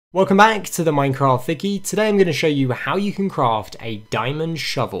Welcome back to the Minecraft Viki. Today I'm going to show you how you can craft a diamond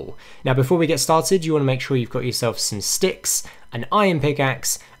shovel. Now before we get started, you want to make sure you've got yourself some sticks, an iron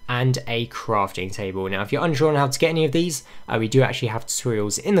pickaxe, and a crafting table. Now if you're unsure on how to get any of these, we do actually have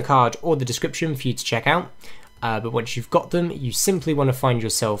tutorials in the card or the description for you to check out. But once you've got them, you simply want to find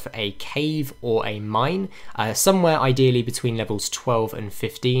yourself a cave or a mine, somewhere ideally between levels 12 and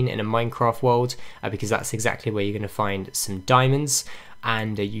 15 in a Minecraft world, because that's exactly where you're going to find some diamonds.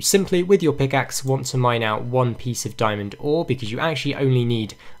 And you simply, with your pickaxe, want to mine out one piece of diamond ore, because you actually only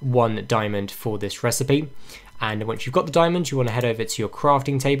need one diamond for this recipe. And once you've got the diamond, you want to head over to your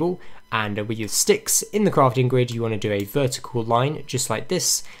crafting table, and with your sticks in the crafting grid, you want to do a vertical line just like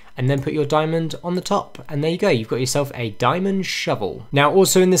this, and then put your diamond on the top, and there you go, you've got yourself a diamond shovel. Now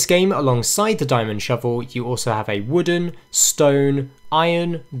also in this game, alongside the diamond shovel, you also have a wooden, stone,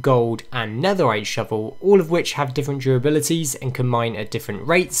 iron, gold and netherite shovel, all of which have different durabilities and can mine at different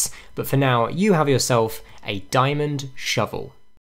rates, but for now you have yourself a diamond shovel.